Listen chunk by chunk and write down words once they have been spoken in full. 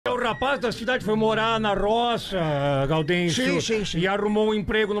rapaz da cidade foi morar na roça, Gaudêncio. Sim. E arrumou um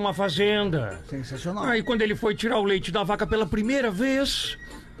emprego numa fazenda. Sensacional. Aí quando ele foi tirar o leite da vaca pela primeira vez,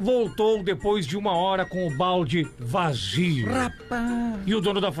 voltou depois de 1 hora com o balde vazio. Rapaz. E o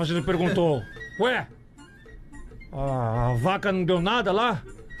dono da fazenda perguntou: ué, a vaca não deu nada lá?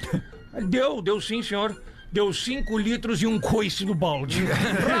 Deu sim, senhor. Deu 5 litros e um coice no balde.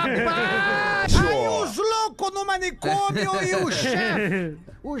 Rapaz! Aí os loucos no manicômio e o chefe.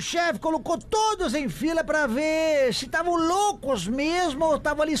 O chefe colocou todos em fila pra ver se estavam loucos mesmo ou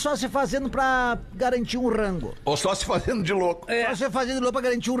estavam ali só se fazendo pra garantir um rango. Ou só se fazendo de louco. Só se fazendo de louco pra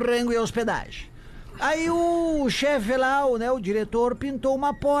garantir um rango e a hospedagem. Aí o chefe lá, o diretor, pintou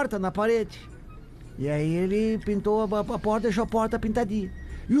uma porta na parede. E aí ele pintou a porta, deixou a porta pintadinha.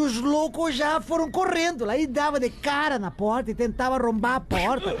 E os loucos já foram correndo lá e dava de cara na porta e tentavam arrombar a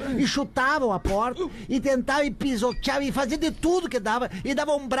porta e chutavam a porta e tentavam e pisoteavam e faziam de tudo que dava e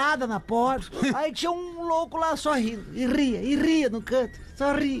dava ombrada na porta. Aí tinha um louco lá só rindo e ria no canto,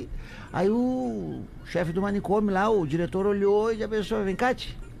 só ria. Aí o chefe do manicômio lá, o diretor olhou e já pensou: vem cá,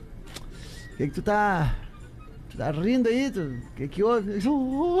 tio, o que tu tá rindo aí? O que houve?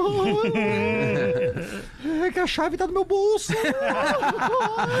 É que a chave tá no meu bolso.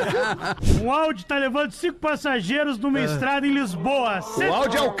 Um Audi tá levando 5 passageiros numa estrada em Lisboa. O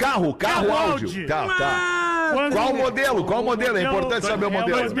Audi é o carro Audi. Tá. Qual modelo? É importante saber o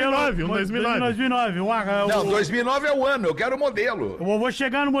modelo. 2009. Não, 2009 é o ano, eu quero o modelo. Eu vou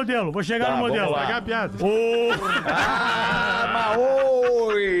chegar no modelo, Vamos lá. Pegar a piada.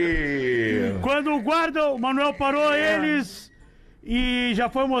 Oi! Quando o guarda, o Manuel parou eles e já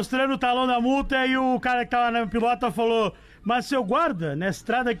foi mostrando o talão da multa e o cara que tava na pilota falou: mas seu guarda, na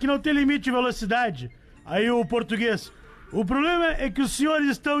estrada aqui não tem limite de velocidade. Aí o português: o problema é que os senhores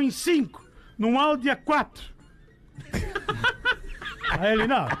estão em 5, num Audi A4. Aí ele: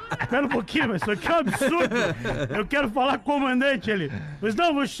 não, espera um pouquinho, mas isso aqui é um absurdo. Eu quero falar com o comandante. Ele: pois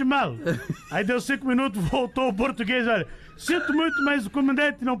não, vou chamá-lo. Aí deu 5 minutos, voltou o português: olha, sinto muito, mas o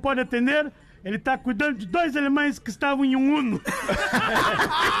comandante não pode atender. Ele tá cuidando de 2 alemães que estavam em um Uno.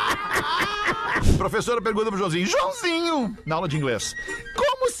 Professora pergunta pro Joãozinho: Joãozinho, na aula de inglês,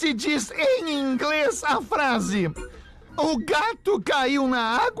 como se diz em inglês a frase: o gato caiu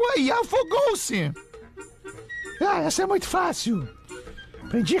na água e afogou-se? Essa é muito fácil.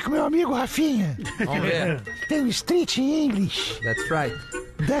 Aprendi com meu amigo Rafinha. Vamos ver. Tem um street in English. That's right.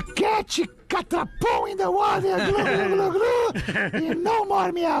 The cat catapum in the water, glu, glu, glu, e no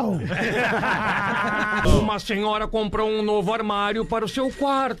more meow. Uma senhora comprou um novo armário para o seu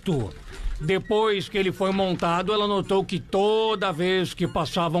quarto. Depois que ele foi montado, ela notou que toda vez que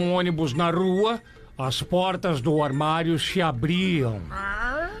passava um ônibus na rua, as portas do armário se abriam.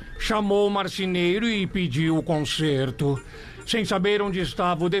 Chamou o marceneiro e pediu o conserto. Sem saber onde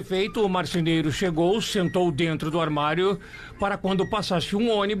estava o defeito, o marceneiro chegou, sentou dentro do armário para, quando passasse um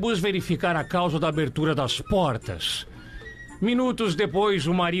ônibus, verificar a causa da abertura das portas. Minutos depois,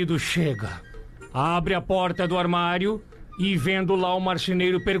 o marido chega, abre a porta do armário e, vendo lá o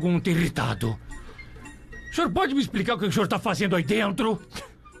marceneiro, pergunta irritado: o senhor pode me explicar o que o senhor está fazendo aí dentro?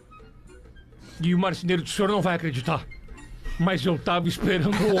 E o marceneiro disse: o senhor não vai acreditar, mas eu tava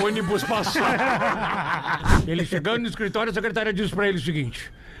esperando o ônibus passar. Ele chegando no escritório, a secretária disse pra ele o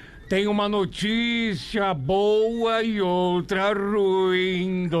seguinte: tem uma notícia boa e outra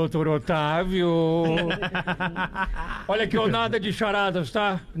ruim, doutor Otávio. Olha aqui, nada de charadas,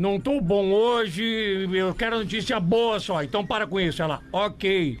 tá? Não tô bom hoje, eu quero notícia boa só, então para com isso. Ela: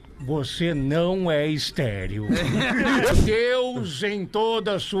 ok, você não é estéril. Deus, em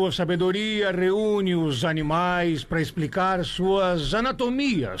toda a sua sabedoria, reúne os animais para explicar suas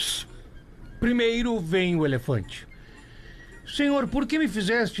anatomias. Primeiro vem o elefante. Senhor, por que me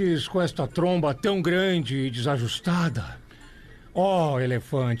fizestes com esta tromba tão grande e desajustada? Ó,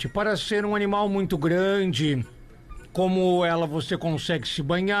 elefante, para ser um animal muito grande, como ela você consegue se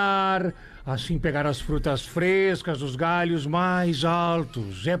banhar, assim pegar as frutas frescas dos galhos mais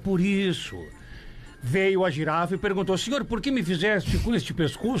altos. É por isso. Veio a girafa e perguntou: senhor, por que me fizeste com este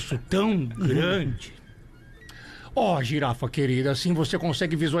pescoço tão grande? Ó, girafa querida, assim você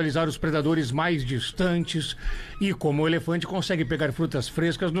consegue visualizar os predadores mais distantes e, como o elefante, consegue pegar frutas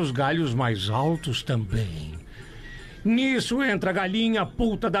frescas nos galhos mais altos também. Nisso entra a galinha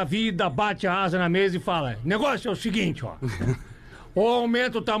puta da vida, bate a asa na mesa e fala: negócio é o seguinte, ó. Ou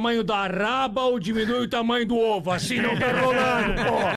aumenta o tamanho da raba ou diminui o tamanho do ovo. Assim não tá rolando, pô.